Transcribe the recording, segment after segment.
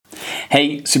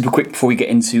Hey, super quick before we get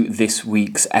into this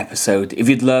week's episode. If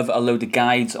you'd love a load of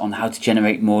guides on how to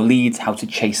generate more leads, how to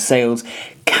chase sales,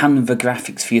 Canva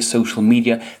graphics for your social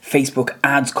media, Facebook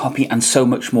ads, copy, and so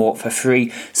much more for free,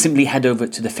 simply head over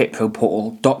to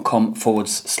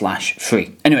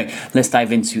thefitproportal.com/free. Anyway, let's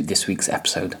dive into this week's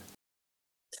episode.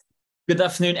 Good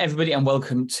afternoon, everybody, and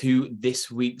welcome to this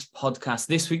week's podcast.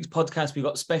 This week's podcast, we've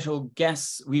got special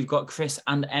guests. We've got Chris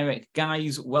and Erik.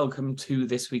 Guys, welcome to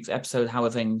this week's episode. How are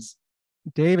things?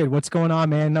 David, what's going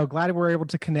on, man? No, glad we're able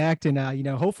to connect and,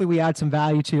 hopefully we add some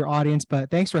value to your audience,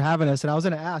 but thanks for having us. And I was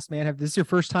going to ask, man, this is your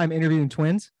first time interviewing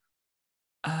twins?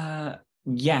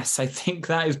 Yes, I think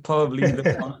that is probably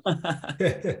the one.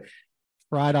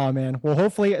 Right on, man. Well,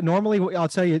 hopefully, normally I'll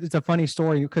tell you, it's a funny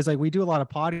story because we do a lot of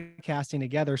podcasting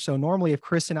together. So normally if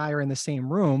Chris and I are in the same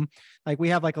room, we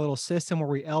have a little system where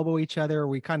we elbow each other, or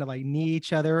we kind of knee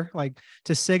each other,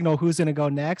 to signal who's going to go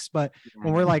next. But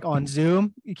when we're on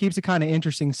Zoom, it keeps it kind of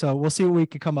interesting. So we'll see what we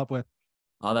could come up with.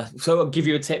 So I'll give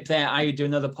you a tip there. I do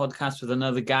another podcast with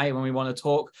another guy when we want to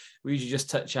talk. We usually just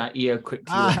touch our ear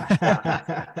quickly. So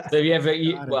if you ever,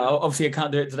 obviously I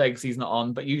can't do it today because he's not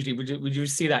on, but usually would you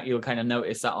see that, you'll kind of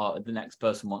notice that the next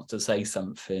person wants to say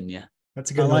something. Yeah, that's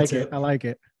a good one. I like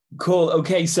it. Cool.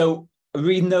 Okay, so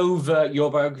reading over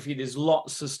your biography, there's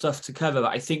lots of stuff to cover,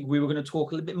 but I think we were going to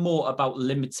talk a little bit more about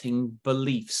limiting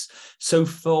beliefs. So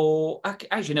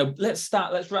let's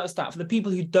start for the people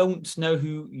who don't know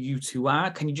who you two are.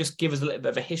 Can you just give us a little bit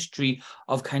of a history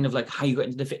of kind of how you got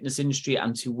into the fitness industry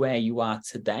and to where you are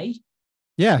today?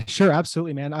 Yeah, sure.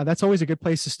 Absolutely, man. That's always a good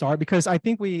place to start because I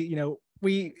think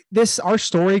our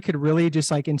story could really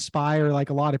just inspire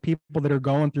a lot of people that are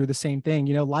going through the same thing.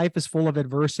 Life is full of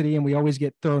adversity and we always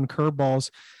get thrown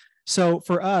curveballs. So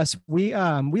for us, we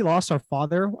lost our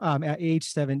father at age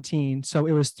 17. So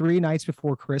it was 3 nights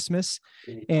before Christmas.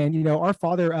 And, our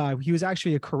father, he was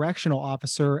actually a correctional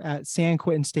officer at San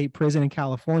Quentin State Prison in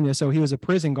California. So he was a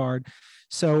prison guard.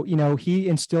 So, he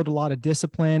instilled a lot of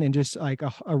discipline and just a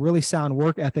really sound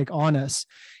work ethic on us.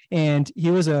 And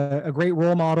he was a great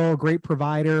role model, a great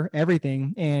provider,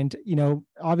 everything. And,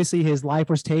 obviously his life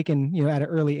was taken, at an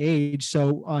early age.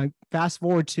 So fast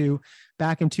forward to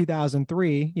back in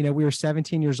 2003, we were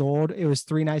 17 years old. It was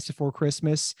 3 nights before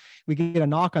Christmas. We get a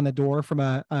knock on the door from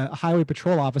a highway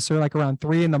patrol officer, around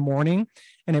 3 a.m.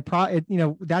 And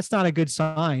that's not a good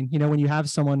sign, when you have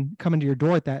someone coming to your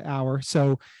door at that hour.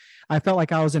 So I felt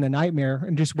like I was in a nightmare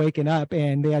and just waking up,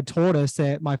 and they had told us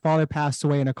that my father passed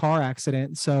away in a car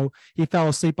accident. So he fell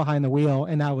asleep behind the wheel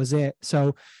and that was it.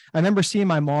 So I remember seeing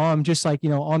my mom just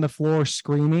on the floor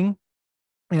screaming,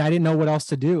 and I didn't know what else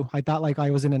to do. I thought I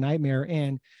was in a nightmare.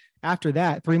 And after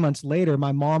that, 3 months later,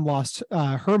 my mom lost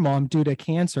her mom due to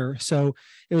cancer. So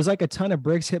it was a ton of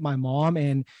bricks hit my mom.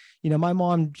 And, my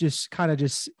mom just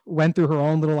went through her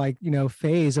own little,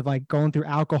 phase of going through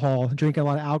alcohol, drinking a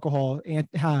lot of alcohol, and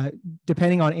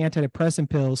depending on antidepressant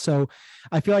pills. So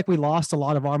I feel like we lost a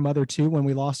lot of our mother too when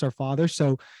we lost our father.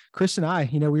 So Chris and I,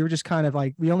 we were just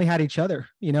we only had each other,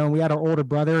 and we had our older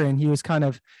brother, and he was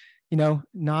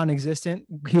non-existent.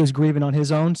 He was grieving on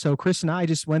his own. So Chris and I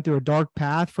just went through a dark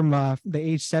path from the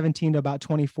age 17 to about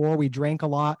 24. We drank a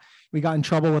lot. We got in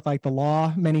trouble with the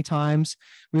law many times.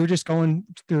 We were just going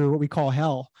through what we call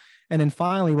hell. And then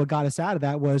finally, what got us out of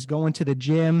that was going to the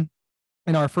gym.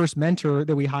 And our first mentor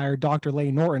that we hired, Dr.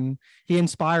 Lay Norton, he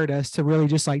inspired us to really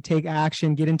just take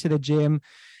action, get into the gym,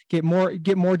 get more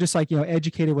just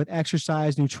educated with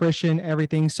exercise, nutrition,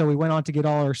 everything. So we went on to get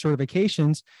all our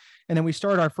certifications. And then we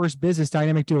started our first business,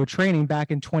 Dynamic Duo Training,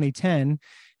 back in 2010.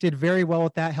 Did very well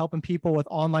with that, helping people with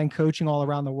online coaching all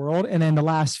around the world. And then the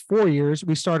last 4 years,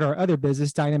 we started our other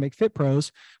business, Dynamic Fit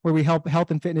Pros, where we help health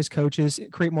and fitness coaches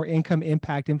create more income,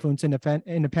 impact, influence,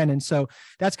 independence. So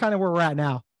that's kind of where we're at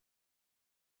now.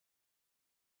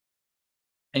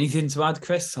 Anything to add,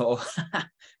 Chris? Or that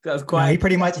was quite. No, he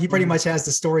pretty much has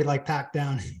the story packed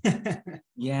down.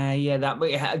 Yeah.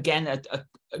 That again, a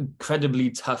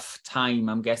incredibly tough time,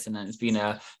 I'm guessing, and it's been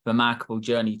a remarkable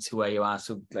journey to where you are.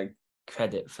 So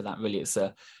credit for that. Really, it's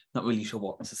not really sure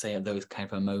what to say of those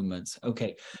kind of moments.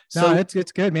 Okay, so no,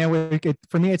 it's good, man.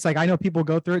 For me, it's I know people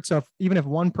go through it. So even if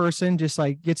one person just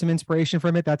gets some inspiration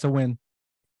from it, that's a win.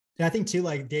 And I think too,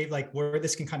 Dave, where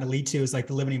this can kind of lead to is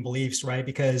the limiting beliefs, right?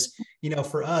 Because,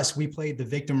 for us, we played the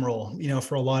victim role,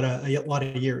 for a lot of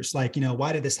years. Why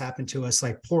did this happen to us?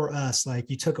 Poor us,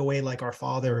 you took away our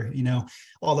father,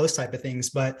 all those type of things.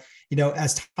 But,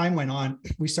 as time went on,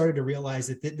 we started to realize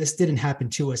that this didn't happen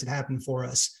to us. It happened for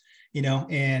us.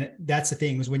 And that's the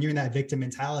thing, was when you're in that victim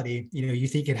mentality, you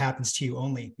think it happens to you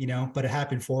only, but it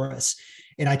happened for us.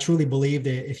 And I truly believe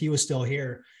that if he was still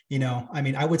here,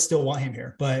 I would still want him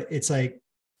here, but it's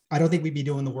I don't think we'd be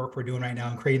doing the work we're doing right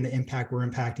now and creating the impact we're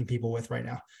impacting people with right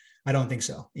now. I don't think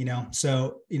so.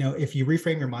 So, if you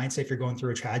reframe your mindset, if you're going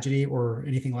through a tragedy or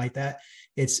anything like that,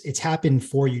 it's happened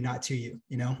for you, not to you.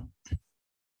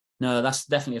 No, that's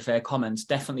definitely a fair comment.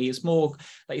 Definitely. It's more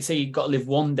like you say, you've got to live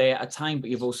one day at a time, but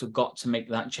you've also got to make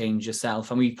that change yourself.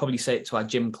 And we probably say it to our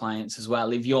gym clients as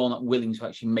well. If you're not willing to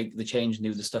actually make the change and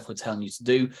do the stuff we're telling you to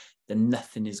do, then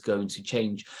nothing is going to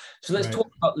change. So let's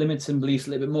talk about limits and beliefs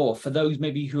a little bit more. For those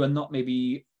maybe who are not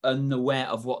maybe unaware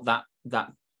of what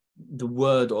the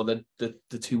word or the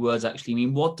two words actually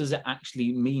mean, what does it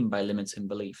actually mean by limits and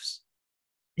beliefs?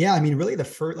 Yeah, I mean, really the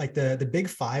first, like the big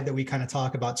five that we kind of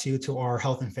talk about too, to our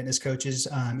health and fitness coaches,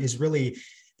 is really,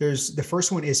 the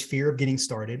first one is fear of getting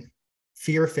started,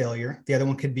 fear of failure. The other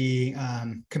one could be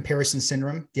comparison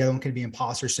syndrome. The other one could be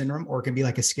imposter syndrome, or it can be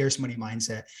like a scarce money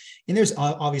mindset. And there's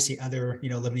obviously other,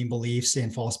 limiting beliefs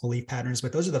and false belief patterns,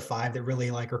 but those are the five that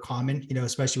really like are common,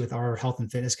 especially with our health and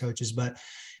fitness coaches. But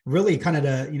really kind of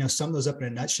to, sum those up in a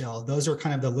nutshell, those are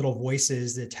kind of the little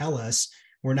voices that tell us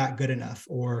we're not good enough,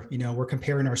 or, we're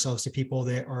comparing ourselves to people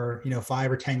that are,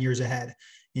 5 or 10 years ahead,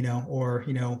 or,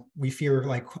 we fear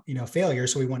like, failure.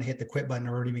 So we want to hit the quit button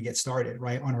or even get started,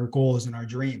 right, on our goals and our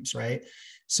dreams, right?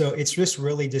 So it's just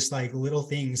really just like little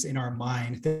things in our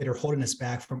mind that are holding us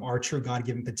back from our true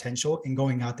God-given potential and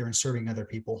going out there and serving other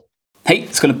people. Hey,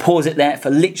 it's going to pause it there for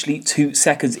literally 2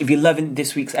 seconds. If you're loving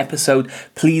this week's episode,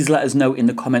 please let us know in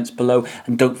the comments below,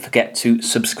 and don't forget to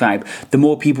subscribe. The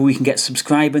more people we can get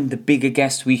subscribing, the bigger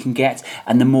guests we can get,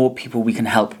 and the more people we can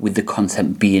help with the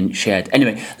content being shared.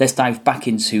 Anyway, let's dive back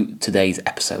into today's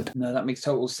episode. No, that makes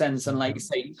total sense. And like you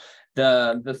say,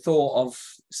 the thought of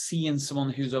seeing someone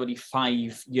who's already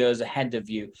 5 years ahead of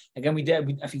you. Again,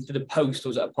 I think did a post, or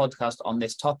was it a podcast on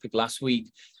this topic last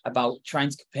week, about trying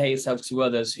to compare yourself to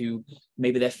others who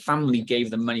maybe their family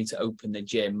gave them money to open the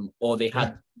gym, or they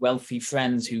had wealthy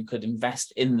friends who could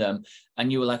invest in them. And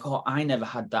you were like, oh, I never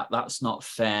had that. That's not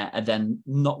fair. And then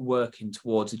not working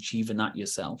towards achieving that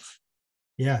yourself.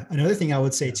 Yeah. Another thing I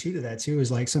would say to that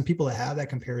is like some people that have that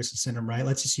comparison syndrome, right?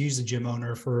 Let's just use the gym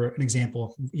owner for an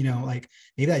example. Like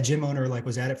maybe that gym owner like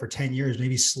was at it for 10 years,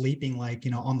 maybe sleeping like,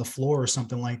 on the floor or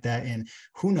something like that. And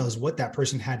who knows what that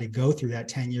person had to go through that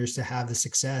 10 years to have the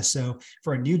success. So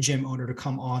for a new gym owner to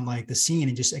come on like the scene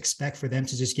and just expect for them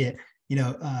to just get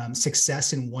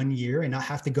success in 1 year and not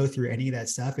have to go through any of that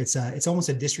stuff. It's almost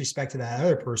a disrespect to that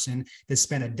other person that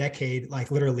spent a decade,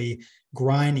 like literally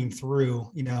grinding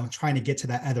through, trying to get to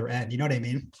that other end. You know what I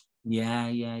mean?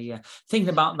 Yeah. Thinking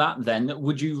about that then,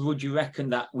 would you reckon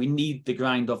that we need the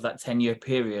grind of that 10-year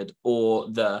period, or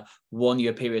the 1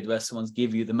 year period where someone's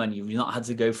give you the money? You've not had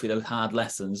to go through those hard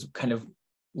lessons. Kind of,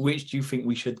 which do you think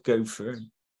we should go through?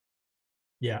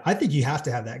 Yeah, I think you have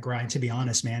to have that grind, to be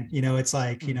honest, man. It's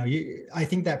like, I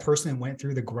think that person that went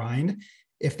through the grind,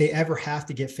 if they ever have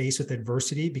to get faced with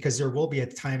adversity, because there will be a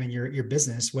time in your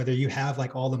business, whether you have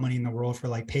like all the money in the world for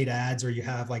like paid ads, or you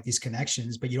have like these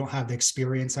connections, but you don't have the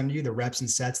experience under you, the reps and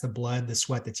sets, the blood, the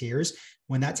sweat, the tears.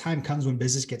 When that time comes, when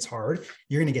business gets hard,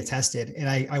 you're going to get tested. And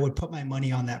I would put my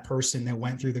money on that person that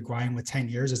went through the grind with 10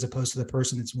 years, as opposed to the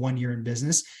person that's 1 year in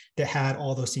business that had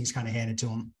all those things kind of handed to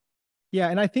them. Yeah.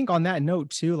 And I think on that note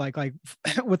too, like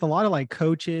with a lot of like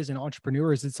coaches and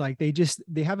entrepreneurs, it's like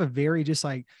they have a very just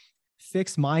like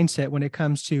fixed mindset when it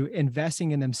comes to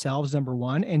investing in themselves, number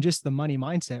one, and just the money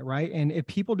mindset, right? And if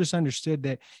people just understood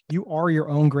that you are your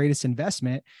own greatest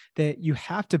investment, that you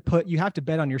have to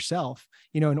bet on yourself,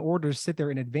 in order to sit there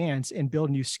and advance and build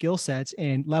new skill sets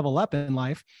and level up in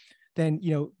life, then,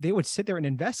 they would sit there and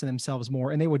invest in themselves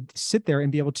more, and they would sit there and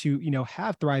be able to,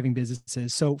 have thriving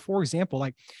businesses. So for example,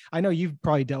 like, I know you've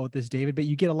probably dealt with this, David, but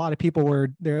you get a lot of people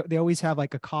where they always have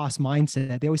like a cost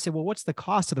mindset. They always say, well, what's the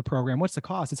cost of the program? What's the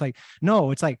cost? It's like,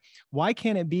 no, it's like, why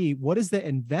can't it be, what is the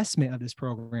investment of this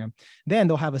program? Then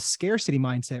they'll have a scarcity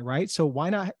mindset, right? So why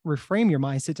not reframe your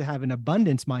mindset to have an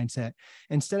abundance mindset?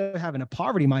 Instead of having a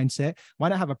poverty mindset, why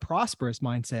not have a prosperous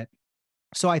mindset?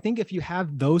 So I think if you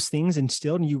have those things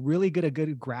instilled and you really get a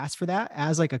good grasp for that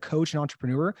as like a coach and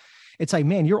entrepreneur, it's like,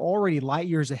 man, you're already light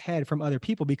years ahead from other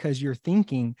people because your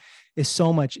thinking is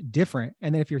so much different.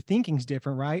 And then if your thinking's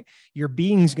different, right, your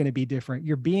being's going to be different.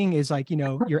 Your being is like,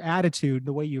 your attitude,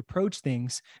 the way you approach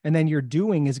things, and then your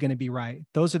doing is going to be right.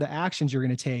 Those are the actions you're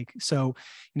going to take. So,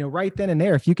 right then and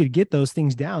there, if you could get those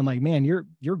things down, like, man,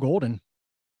 you're golden.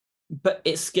 But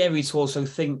it's scary to also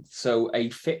think, so a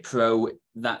fit pro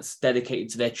that's dedicated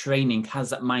to their training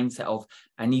has that mindset of,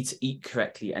 I need to eat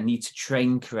correctly, I need to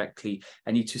train correctly,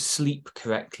 I need to sleep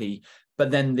correctly. but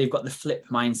then they've got the flip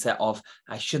mindset of,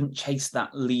 I shouldn't chase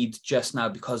that lead just now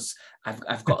because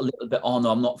I've got a little bit on,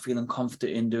 or I'm not feeling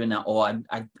confident in doing that, or I'm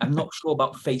not sure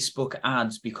about Facebook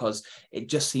ads because it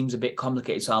just seems a bit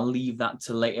complicated, so I'll leave that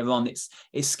till later on. It's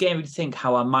scary to think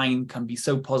how our mind can be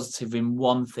so positive in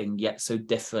one thing yet so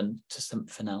different to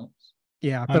something else.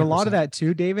 Yeah, but 100%. a lot of that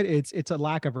too, David, it's a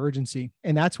lack of urgency.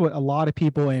 And that's what a lot of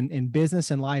people in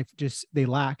business and life just they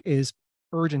lack is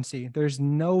urgency. There's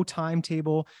no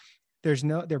timetable.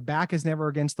 Their back is never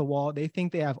against the wall. They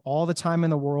think they have all the time in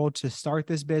the world to start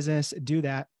this business, do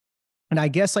that. And I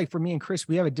guess like for me and Chris,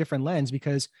 we have a different lens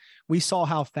because we saw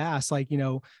how fast, like,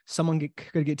 someone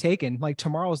could get taken. Like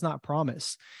tomorrow is not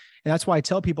promised. And that's why I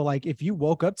tell people, like, if you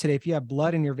woke up today, if you have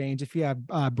blood in your veins, if you have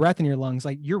breath in your lungs,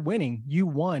 like you're winning, you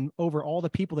won over all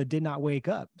the people that did not wake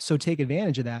up. So take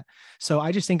advantage of that. So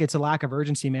I just think it's a lack of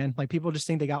urgency, man. Like people just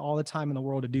think they got all the time in the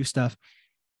world to do stuff.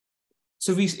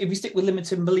 So if we stick with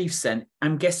limiting beliefs, then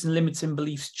I'm guessing limiting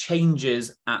beliefs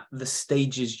changes at the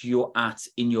stages you're at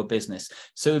in your business.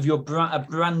 So if you're a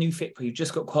brand new fit pro, you've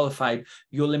just got qualified,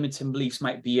 your limiting beliefs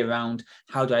might be around,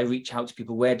 how do I reach out to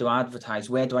people? Where do I advertise?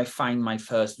 Where do I find my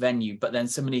first venue? But then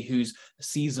somebody who's a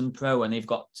seasoned pro and they've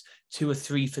got 2 or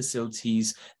 3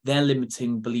 facilities, their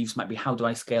limiting beliefs might be, how do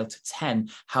I scale to 10?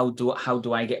 How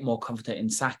do I get more confident in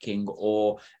sacking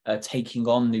or taking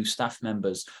on new staff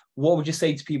members? What would you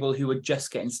say to people who are just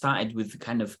getting started with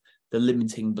the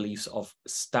limiting beliefs of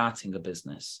starting a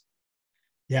business?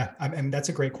 Yeah, I mean, that's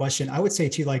a great question. I would say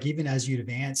too, like even as you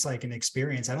advance, like in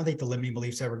experience, I don't think the limiting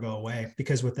beliefs ever go away,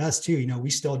 because with us too, we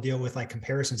still deal with like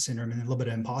comparison syndrome and a little bit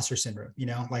of imposter syndrome,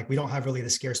 like we don't have really the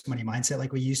scarce money mindset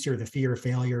like we used to, or the fear of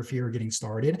failure, fear of getting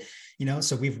started,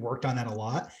 so we've worked on that a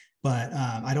lot. But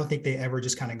I don't think they ever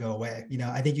just kind of go away.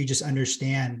 I think you just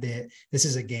understand that this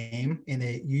is a game and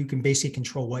that you can basically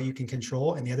control what you can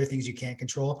control, and the other things you can't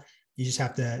control, you just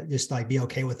have to just like be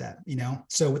okay with that,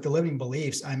 So with the limiting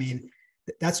beliefs, I mean,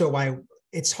 that's why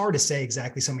it's hard to say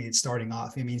exactly somebody that's starting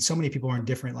off. I mean, so many people are in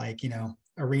different,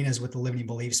 arenas with the limiting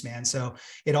beliefs, man. So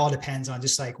it all depends on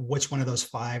just like which one of those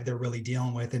 5 they're really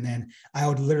dealing with. And then I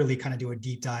would literally kind of do a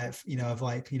deep dive, of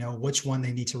like, which one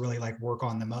they need to really like work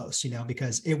on the most,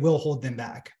 because it will hold them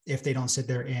back if they don't sit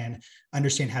there and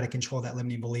understand how to control that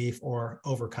limiting belief or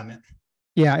overcome it.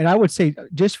 Yeah. And I would say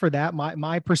just for that,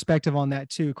 my perspective on that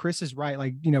too, Chris is right.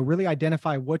 Like, really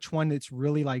identify which one that's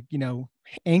really like,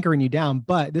 anchoring you down.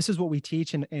 But this is what we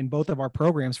teach in both of our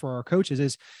programs for our coaches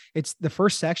is it's the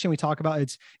first section we talk about,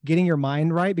 it's getting your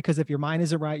mind right, because if your mind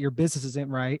isn't right, your business isn't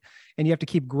right. And you have to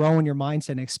keep growing your mindset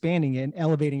and expanding it and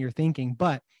elevating your thinking.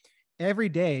 But every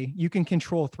day you can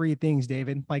control 3 things,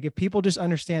 David. Like if people just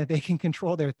understand that they can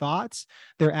control their thoughts,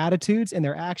 their attitudes, and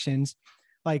their actions,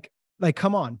 like,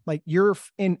 come on, like you're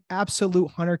in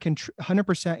absolute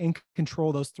 100% in control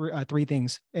of those 3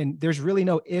 things. And there's really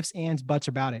no ifs, ands, buts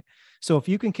about it. So if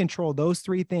you can control those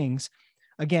 3 things,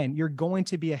 again, you're going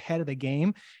to be ahead of the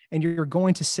game and you're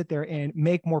going to sit there and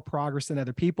make more progress than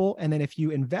other people. And then if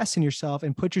you invest in yourself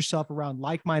and put yourself around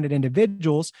like-minded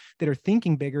individuals that are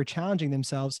thinking bigger, challenging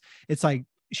themselves, it's like,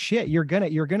 shit, you're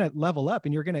going to level up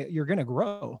and you're going to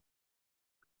grow.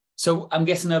 So I'm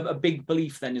guessing a big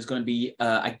belief then is going to be,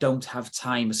 I don't have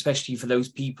time, especially for those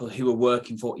people who are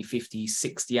working 40, 50,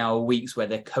 60-hour weeks where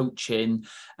they're coaching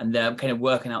and they're kind of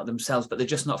working out themselves, but they're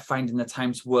just not finding the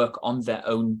time to work on their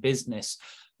own business.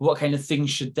 What kind of things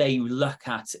should they look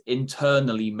at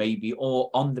internally maybe,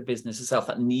 or on the business itself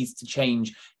that needs to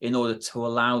change in order to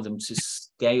allow them to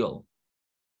scale?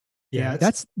 Yeah,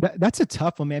 that's a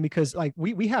tough one, man, because like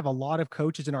we have a lot of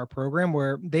coaches in our program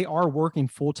where they are working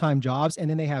full-time jobs and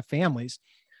then they have families.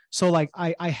 So like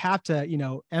I have to,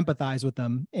 empathize with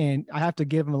them and I have to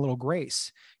give them a little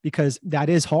grace because that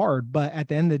is hard. But at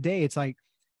the end of the day, it's like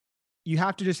you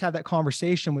have to just have that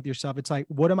conversation with yourself. It's like,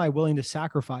 what am I willing to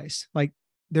sacrifice? Like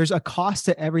there's a cost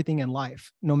to everything in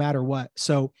life, no matter what.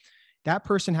 So that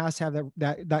person has to have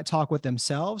that talk with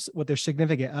themselves, with their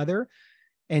significant other,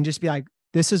 and just be like,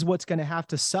 this is what's going to have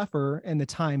to suffer in the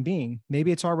time being.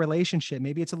 Maybe it's our relationship.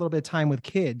 Maybe it's a little bit of time with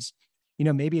kids.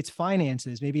 Maybe it's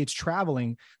finances. Maybe it's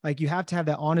traveling. Like you have to have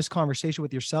that honest conversation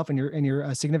with yourself and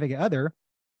your significant other,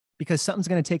 because something's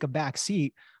going to take a back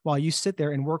seat while you sit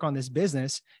there and work on this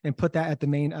business and put that at the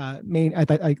main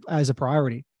as a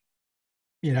priority.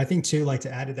 I think too, like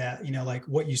to add to that, like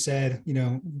what you said,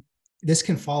 this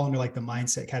can fall under like the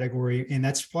mindset category. And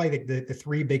that's probably the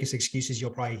 3 biggest excuses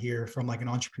you'll probably hear from like an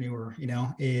entrepreneur,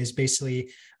 is basically,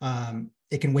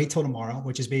 it can wait till tomorrow,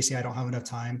 which is basically, I don't have enough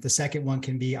time. The second one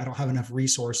can be, I don't have enough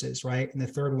resources. Right. And the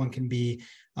third one can be,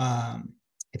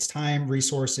 it's time,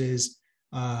 resources,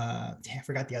 I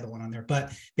forgot the other one on there,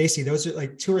 but basically those are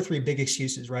like 2 or 3 big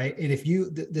excuses, right? And if you,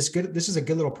 this is a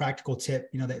good little practical tip,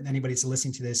 you know, that anybody's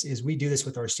listening to this, is we do this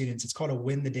with our students. It's called a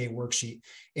win the day worksheet.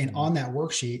 And on that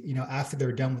worksheet, you know, after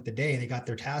they're done with the day and they got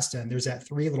their task done, there's that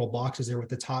 3 little boxes there with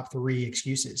the top 3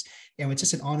 excuses. And it's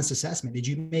just an honest assessment. Did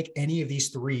you make any of these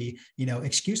 3, you know,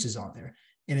 excuses on there?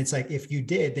 And it's like, if you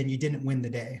did, then you didn't win the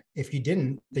day. If you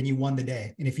didn't, then you won the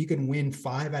day. And if you can win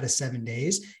 5 out of 7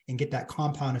 days and get that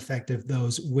compound effect of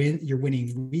those you're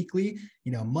winning weekly,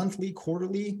 you know, monthly,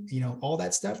 quarterly, you know, all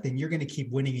that stuff, then you're going to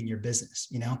keep winning in your business,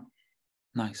 you know?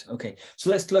 Nice. Okay. So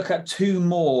let's look at 2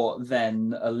 more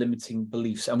then limiting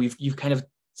beliefs. And you've kind of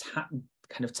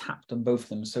tapped on both of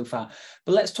them so far,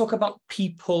 but let's talk about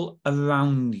people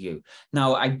around you.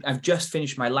 Now, I've just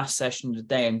finished my last session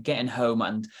today. I'm getting home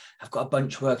and I've got a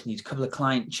bunch of work. I need a couple of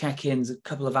client check-ins, a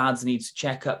couple of ads I need to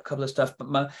check up, a couple of stuff, but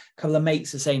a couple of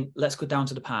mates are saying, let's go down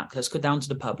to the park, let's go down to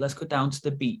the pub, let's go down to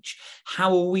the beach.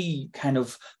 How are we kind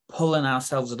of pulling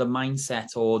ourselves at a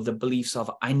mindset or the beliefs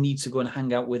of, I need to go and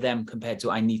hang out with them compared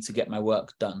to I need to get my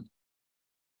work done?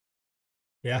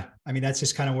 Yeah. I mean, that's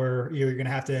just kind of where you're going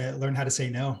to have to learn how to say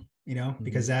no, you know,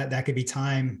 because that could be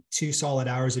time, 2 solid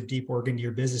hours of deep work into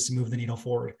your business to move the needle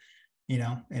forward, you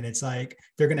know. And it's like,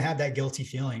 they're going to have that guilty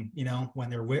feeling, you know,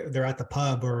 when they're at the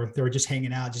pub or they're just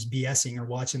hanging out, just BSing or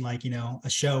watching like, you know, a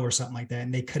show or something like that.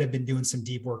 And they could have been doing some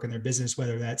deep work in their business,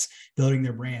 whether that's building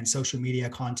their brand, social media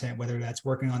content, whether that's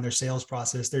working on their sales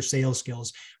process, their sales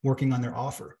skills, working on their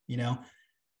offer, you know.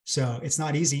 So it's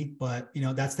not easy, but you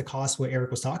know, that's the cost what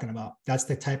Erik was talking about. That's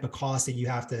the type of cost that you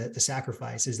have to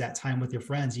sacrifice, is that time with your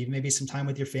friends, even maybe some time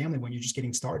with your family when you're just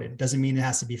getting started. It doesn't mean it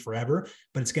has to be forever,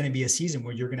 but it's going to be a season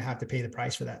where you're going to have to pay the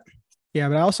price for that. Yeah,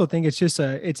 but I also think it's just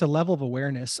it's a level of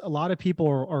awareness. A lot of people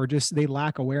are just, they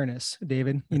lack awareness,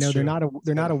 David. You know, they're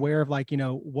not aware of like, you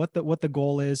know, what the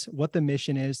goal is, what the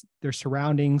mission is, their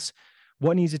surroundings,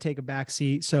 what needs to take a back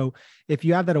seat. So if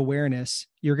you have that awareness,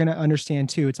 you're going to understand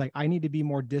too. It's like, I need to be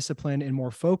more disciplined and more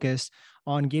focused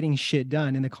on getting shit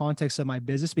done in the context of my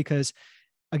business, because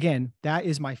again, that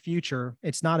is my future.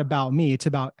 It's not about me. It's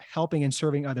about helping and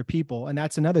serving other people. And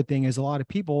that's another thing, is a lot of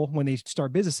people, when they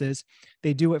start businesses,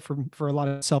 they do it for a lot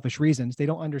of selfish reasons. They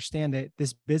don't understand that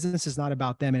this business is not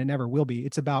about them, and it never will be.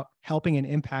 It's about helping and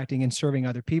impacting and serving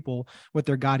other people with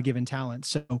their God-given talents.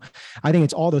 So I think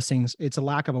it's all those things. It's a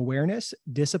lack of awareness,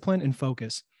 discipline, and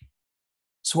focus.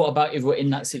 So what about if we're in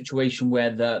that situation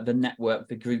where the network,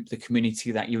 the group, the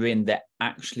community that you're in, they're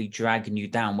actually dragging you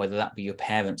down, whether that be your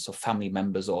parents or family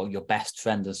members or your best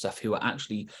friend and stuff, who are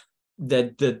actually, they're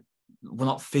well,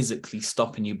 not physically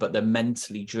stopping you, but they're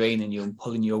mentally draining you and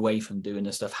pulling you away from doing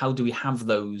this stuff? How do we have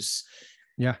those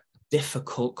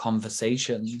difficult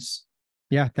conversations?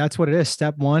 Yeah, that's what it is.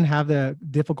 Step 1, have the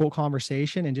difficult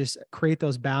conversation and just create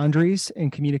those boundaries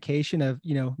and communication of,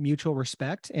 you know, mutual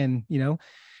respect. And, you know,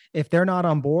 if they're not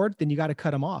on board, then you got to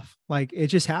cut them off. Like, it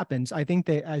just happens. I think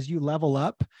that as you level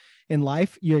up in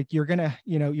life, you're going to,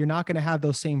 you know, you're not going to have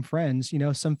those same friends, you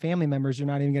know, some family members you're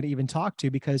not even going to even talk to,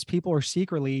 because people are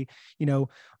secretly, you know,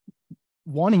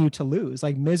 wanting you to lose.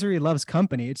 Like, misery loves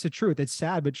company. It's the truth. It's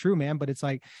sad, but true, man. But it's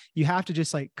like, you have to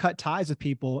just like cut ties with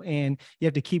people, and you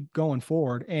have to keep going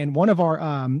forward. And one of our,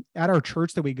 at our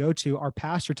church that we go to, our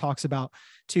pastor talks about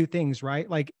 2 things, right?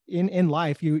 Like in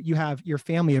life, you have your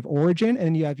family of origin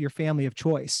and you have your family of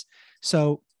choice.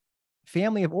 So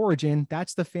family of origin,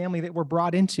 that's the family that we're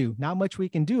brought into. Not much we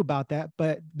can do about that,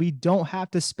 but we don't have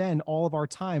to spend all of our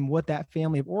time with that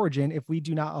family of origin if we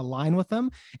do not align with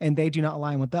them and they do not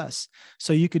align with us.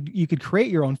 So you could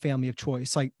create your own family of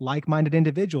choice, like-minded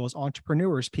individuals,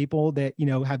 entrepreneurs, people that, you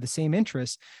know, have the same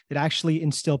interests, that actually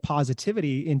instill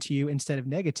positivity into you instead of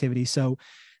negativity. So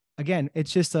again,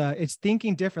 it's just it's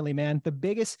thinking differently, man. The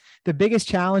biggest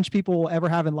challenge people will ever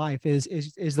have in life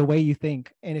is the way you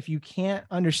think. And if you can't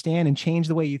understand and change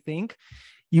the way you think,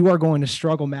 you are going to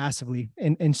struggle massively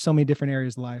in so many different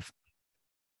areas of life.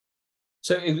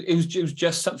 So it was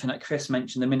just something that Chris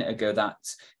mentioned a minute ago, that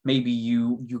maybe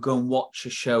you go and watch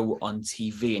a show on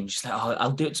TV and just like, oh,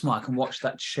 I'll do it tomorrow, I can watch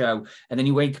that show. And then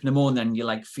you wake up in the morning and you're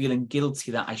like feeling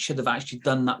guilty that I should have actually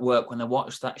done that work when I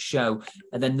watched that show.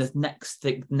 And then the next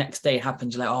day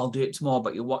happens, you're like, oh, I'll do it tomorrow,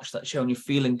 but you watch that show and you're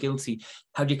feeling guilty.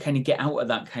 How do you kind of get out of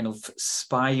that kind of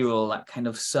spiral, that kind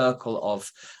of circle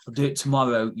of, I'll do it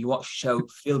tomorrow, you watch the show,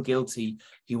 feel guilty,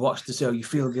 you watch the show, you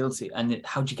feel guilty, and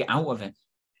how do you get out of it?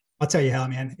 I'll tell you how,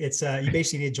 man. It's you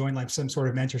basically need to join like some sort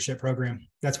of mentorship program.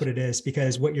 That's what it is,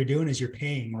 because what you're doing is you're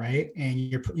paying, right? And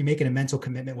you're making a mental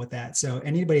commitment with that. So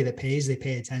anybody that pays, they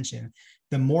pay attention.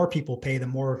 The more people pay, the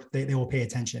more they will pay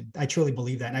attention. I truly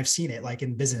believe that. And I've seen it like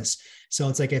in business. So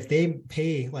it's like if they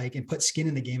pay like and put skin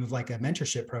in the game of like a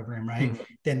mentorship program, right?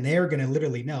 Then they're going to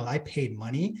literally know I paid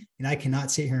money and I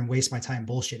cannot sit here and waste my time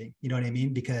bullshitting. You know what I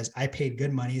mean? Because I paid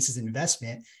good money. This is an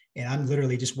investment. And I'm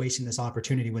literally just wasting this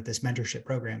opportunity with this mentorship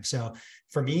program. So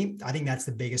for me, I think that's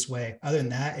the biggest way. Other than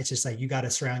that, it's just like, you got to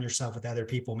surround yourself with other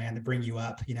people, man, that bring you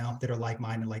up, you know, that are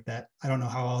like-minded like that. I don't know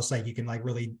how else like you can like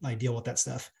really like deal with that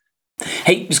stuff.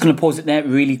 Hey, just going to pause it there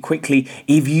really quickly.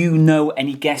 If you know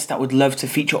any guests that would love to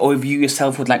feature, or if you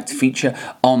yourself would like to feature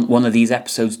on one of these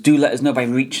episodes, do let us know by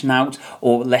reaching out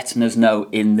or letting us know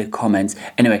in the comments.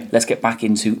 Anyway, let's get back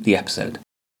into the episode.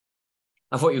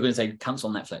 I thought you were going to say cancel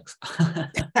Netflix.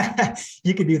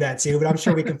 You could do that too, but I'm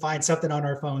sure we can find something on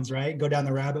our phones, right? Go down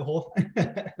the rabbit hole.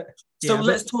 So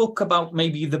let's talk about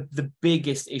maybe the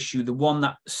biggest issue, the one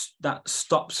that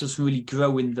stops us really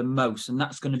growing the most, and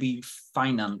that's going to be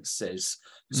finances.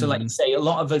 So like you say, a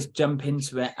lot of us jump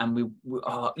into it and we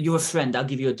you're a friend, I'll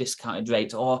give you a discounted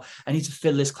rate, or I need to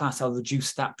fill this class, I'll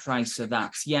reduce that price of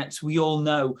that. Yet we all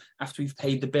know after we've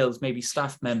paid the bills, maybe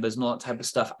staff members and all that type of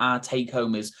stuff, our take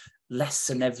home is less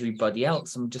than everybody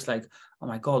else. I'm just like, oh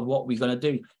my God, what are we going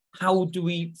to do? How do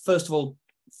we, first of all,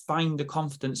 find the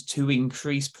confidence to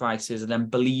increase prices and then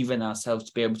believe in ourselves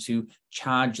to be able to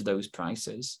charge those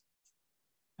prices?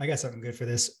 I got something good for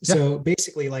this. Yeah. So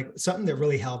basically, like something that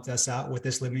really helped us out with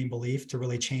this limiting belief to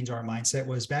really change our mindset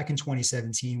was back in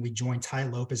 2017, we joined Ty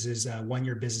Lopez's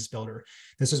one-year business builder.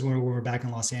 This is when we were back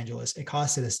in Los Angeles. It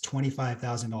costed us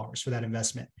 $25,000 for that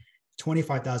investment.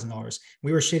 $25,000.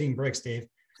 We were shitting bricks, Dave.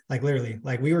 Like literally,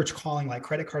 like we were calling like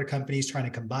credit card companies trying to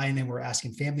combine them. We're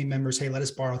asking family members, hey, let us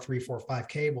borrow 3, 4,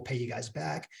 5K. We'll pay you guys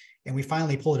back. And we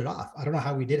finally pulled it off. I don't know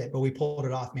how we did it, but we pulled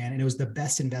it off, man. And it was the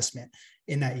best investment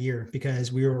in that year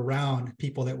because we were around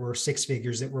people that were six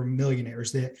figures, that were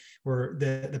millionaires, that were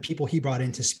the people he brought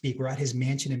in to speak. We're at his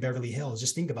mansion in Beverly Hills.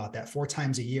 Just think about that, 4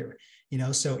 times a year. You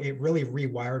know, so it really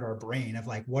rewired our brain of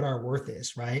like what our worth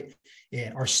is, right?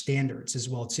 And our standards as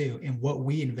well too, and what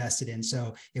we invested in.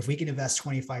 So if we can invest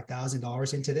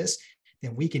 $25,000 into this,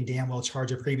 then we can damn well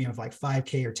charge a premium of like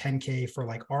 5K or 10K for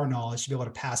like our knowledge to be able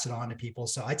to pass it on to people.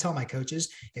 So I tell my coaches,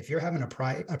 if you're having a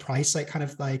price like kind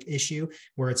of like issue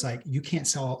where it's like you can't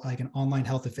sell like an online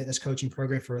health and fitness coaching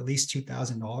program for at least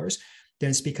 $2,000, then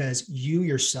it's because you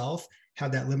yourself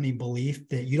have that limiting belief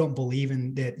that you don't believe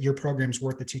in that your program's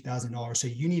worth the $2,000. So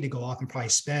you need to go off and probably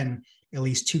spend at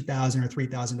least $2,000 or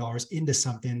 $3,000 into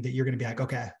something that you're going to be like,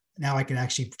 okay, now I can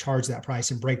actually charge that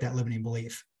price and break that limiting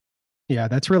belief. Yeah,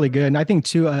 that's really good. And I think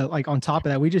too, like on top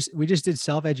of that, we just did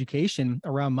self-education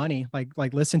around money,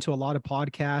 like listen to a lot of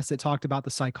podcasts that talked about the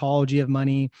psychology of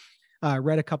money.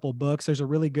 Read a couple of books. There's a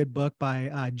really good book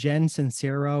by Jen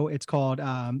Sincero. It's called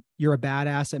You're a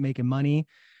Badass at Making Money.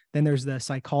 Then there's the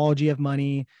psychology of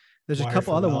money. There's a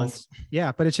couple other ones.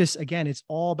 Yeah. But it's just, again, it's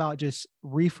all about just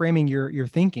reframing your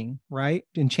thinking, right?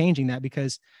 And changing that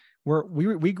because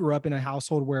we grew up in a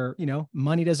household where, you know,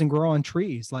 money doesn't grow on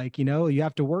trees. Like, you know, you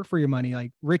have to work for your money.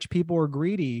 Like rich people are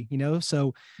greedy, you know,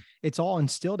 so it's all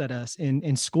instilled at us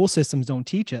and school systems don't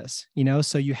teach us, you know,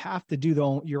 so you have to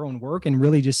do your own work and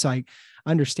really just like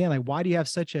understand, like, why do you have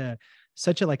such a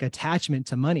like attachment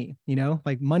to money? You know,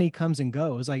 like money comes and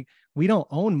goes. Like we don't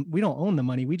own the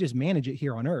money. We just manage it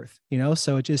here on earth, you know?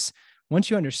 So it just, once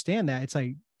you understand that, it's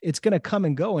like, it's going to come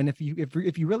and go. And if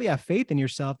you really have faith in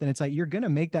yourself, then it's like, you're going to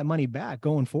make that money back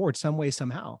going forward some way,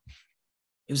 somehow.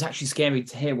 It was actually scary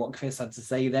to hear what Chris had to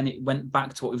say. Then it went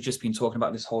back to what we've just been talking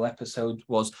about this whole episode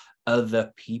was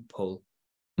other people.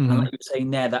 And like you were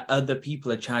saying there, that other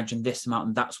people are charging this amount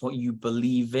and that's what you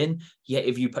believe in. Yet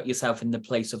if you put yourself in the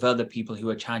place of other people who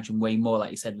are charging way more, like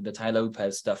you said with the Ty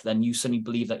Lopez stuff, then you suddenly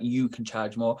believe that you can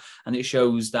charge more. And it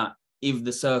shows that if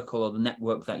the circle or the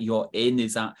network that you're in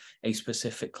is at a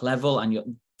specific level,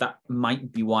 and that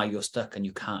might be why you're stuck and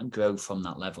you can't grow from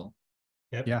that level.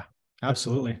 Yep. Yeah,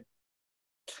 absolutely.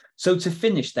 So to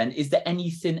finish then, is there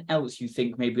anything else you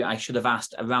think maybe I should have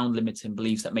asked around limiting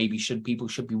beliefs that maybe people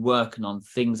should be working on,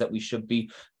 things that we should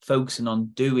be focusing on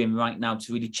doing right now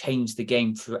to really change the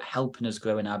game for helping us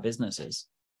grow in our businesses?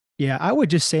 Yeah, I would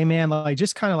just say, man, like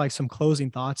just kind of like some closing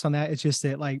thoughts on that. It's just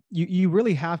that like you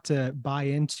really have to buy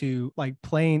into like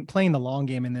playing the long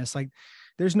game in this. Like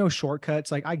there's no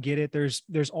shortcuts. Like I get it. There's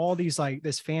all these like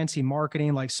this fancy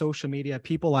marketing, like social media,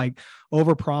 people like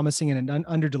over promising and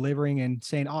under delivering and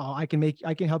saying, oh, I can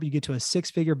help you get to a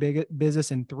 6-figure big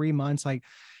business in 3 months. Like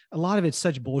a lot of it's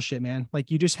such bullshit, man.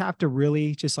 Like you just have to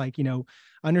really just like,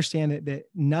 understand that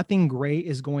nothing great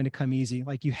is going to come easy.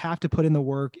 Like you have to put in the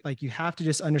work. Like you have to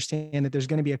just understand that there's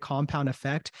going to be a compound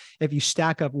effect if you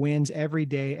stack up wins every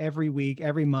day, every week,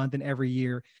 every month, and every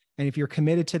year. And if you're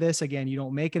committed to this, again, you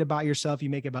don't make it about yourself, you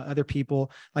make it about other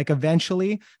people. Like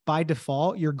eventually, by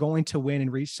default, you're going to win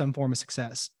and reach some form of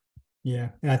success. Yeah.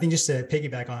 And I think just to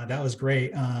piggyback on it, that was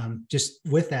great. Just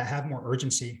with that, have more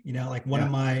urgency. Like one of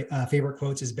my favorite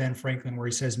quotes is Ben Franklin, where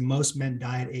he says, most men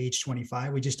die at age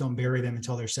 25. We just don't bury them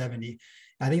until they're 70.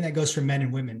 I think that goes for men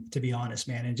and women, to be honest,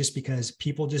 man. And just because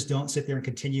people just don't sit there and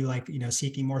continue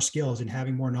seeking more skills and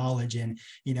having more knowledge and,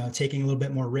 taking a little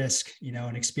bit more risk,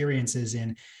 and experiences.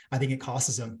 And I think it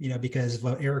costs them, because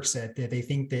what Erik said, that they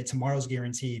think that tomorrow's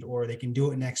guaranteed, or they can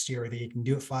do it next year, or they can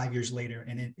do it 5 years later.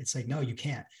 And it's like, no, you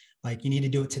can't. Like you need to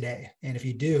do it today. And if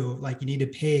you do, like you need to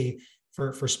pay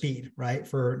for speed, right?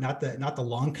 For not the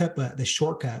long cut, but the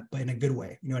shortcut, but in a good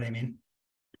way. You know what I mean?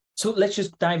 So let's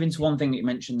just dive into one thing that you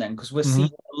mentioned then, because we're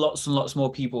seeing lots and lots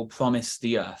more people promise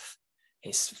the earth.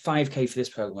 It's 5K for this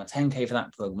program, 10K for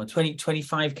that program,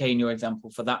 25K in your example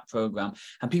for that program.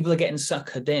 And people are getting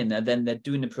suckered in, and then they're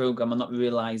doing the program and not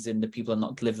realizing that people are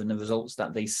not delivering the results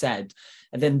that they said.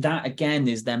 And then that again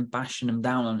is them bashing them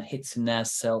down and hitting their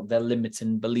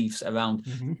limiting beliefs around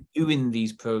doing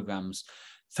these programs.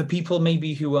 For people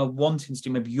maybe who are wanting to do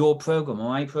maybe your program or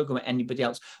my program or anybody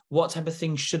else, what type of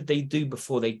things should they do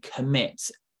before they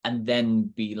commit and then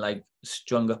be like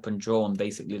strung up and drawn,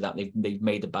 basically, that they've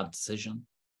made a bad decision?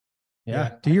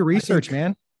 Yeah. Do your research,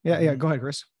 man. Yeah. Go ahead,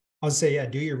 Chris. I would say,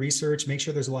 do your research. Make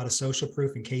sure there's a lot of social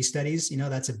proof and case studies.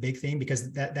 That's a big thing,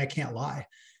 because that can't lie.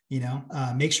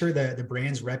 Make sure the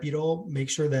brand's reputable. Make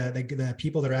sure the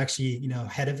people that are actually,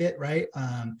 head of it, right?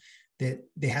 That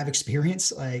they have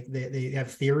experience, like they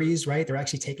have theories, right? They're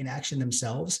actually taking action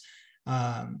themselves.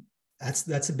 That's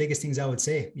the biggest things I would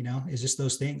say, is just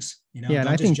those things, Yeah. And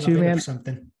I think too, man,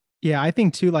 something. Yeah. I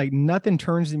think too, like nothing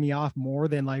turns me off more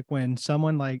than like when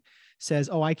someone like says,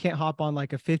 oh, I can't hop on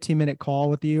like a 15-minute call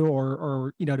with you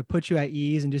or, to put you at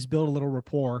ease and just build a little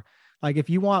rapport. Like if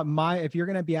you're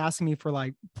going to be asking me for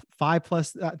like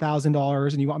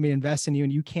 $5,000+ and you want me to invest in you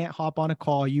and you can't hop on a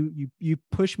call, you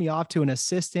push me off to an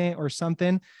assistant or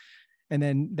something. And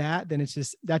then that's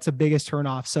the biggest turn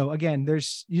off. So again,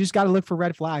 you just got to look for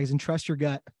red flags and trust your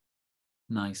gut.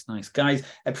 Nice. Guys,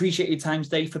 appreciate your time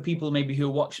today. For people maybe who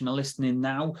are watching or listening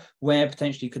now, where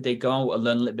potentially could they go out and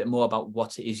learn a little bit more about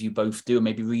what it is you both do, and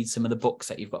maybe read some of the books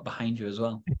that you've got behind you as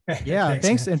well? Yeah,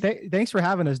 thanks. And thanks for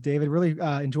having us, David. Really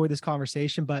enjoyed this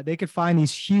conversation. But they could find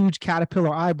these huge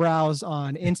caterpillar eyebrows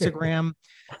on Instagram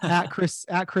at Chris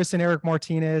and Erik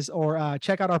Martinez, or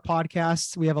check out our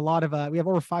podcasts. We have we have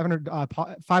over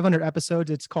 500 episodes.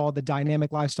 It's called the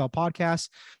Dynamic Lifestyle Podcast.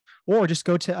 Or just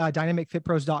go to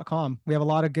dynamicfitpros.com. We have a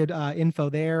lot of good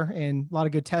info there and a lot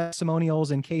of good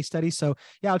testimonials and case studies. So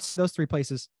yeah, it's those 3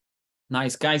 places.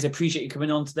 Nice, guys. I appreciate you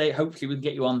coming on today. Hopefully we can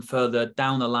get you on further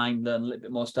down the line, learn a little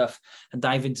bit more stuff and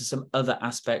dive into some other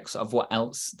aspects of what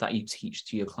else that you teach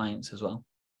to your clients as well.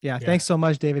 Yeah. Thanks so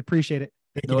much, David. Appreciate it.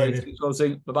 Thank you, David.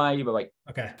 Bye-bye. Bye-bye.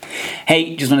 Okay.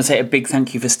 Hey, just want to say a big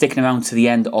thank you for sticking around to the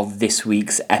end of this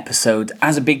week's episode.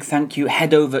 As a big thank you,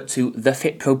 head over to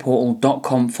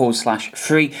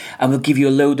thefitproportal.com/free and we'll give you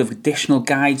a load of additional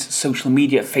guides, social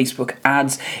media, Facebook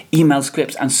ads, email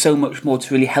scripts, and so much more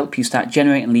to really help you start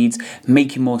generating leads,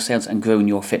 making more sales, and growing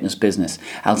your fitness business.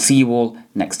 I'll see you all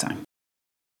next time.